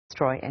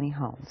destroy any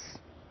homes.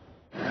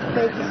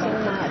 Thank you so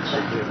much.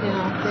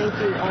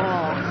 Thank you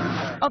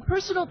all. A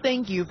personal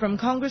thank you from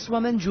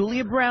Congresswoman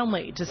Julia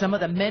Brownley to some of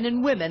the men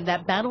and women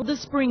that battled the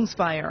Springs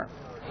fire.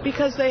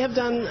 Because they have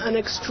done an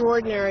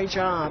extraordinary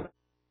job.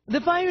 The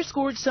fire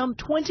scorched some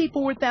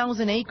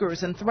 24,000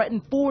 acres and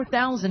threatened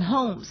 4,000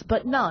 homes,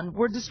 but none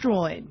were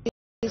destroyed.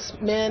 These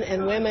men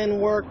and women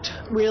worked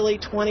really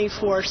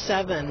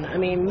 24/7. I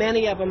mean,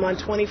 many of them on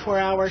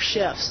 24-hour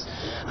shifts,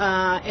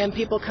 and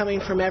people coming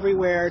from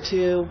everywhere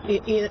to,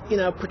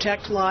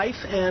 protect life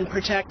and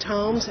protect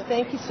homes.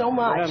 Thank you so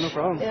much. Yeah, no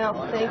problem.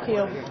 Yeah, thank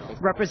you.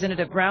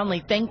 Representative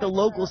Brownley thanked the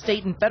local,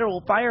 state, and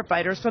federal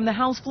firefighters from the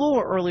House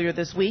floor earlier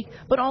this week,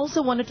 but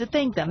also wanted to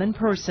thank them in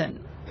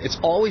person. It's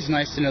always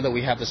nice to know that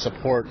we have the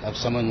support of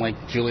someone like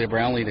Julia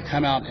Brownley to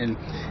come out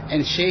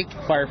and shake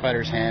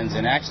firefighters' hands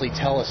and actually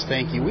tell us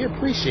thank you. We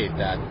appreciate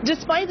that.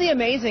 Despite the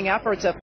amazing efforts of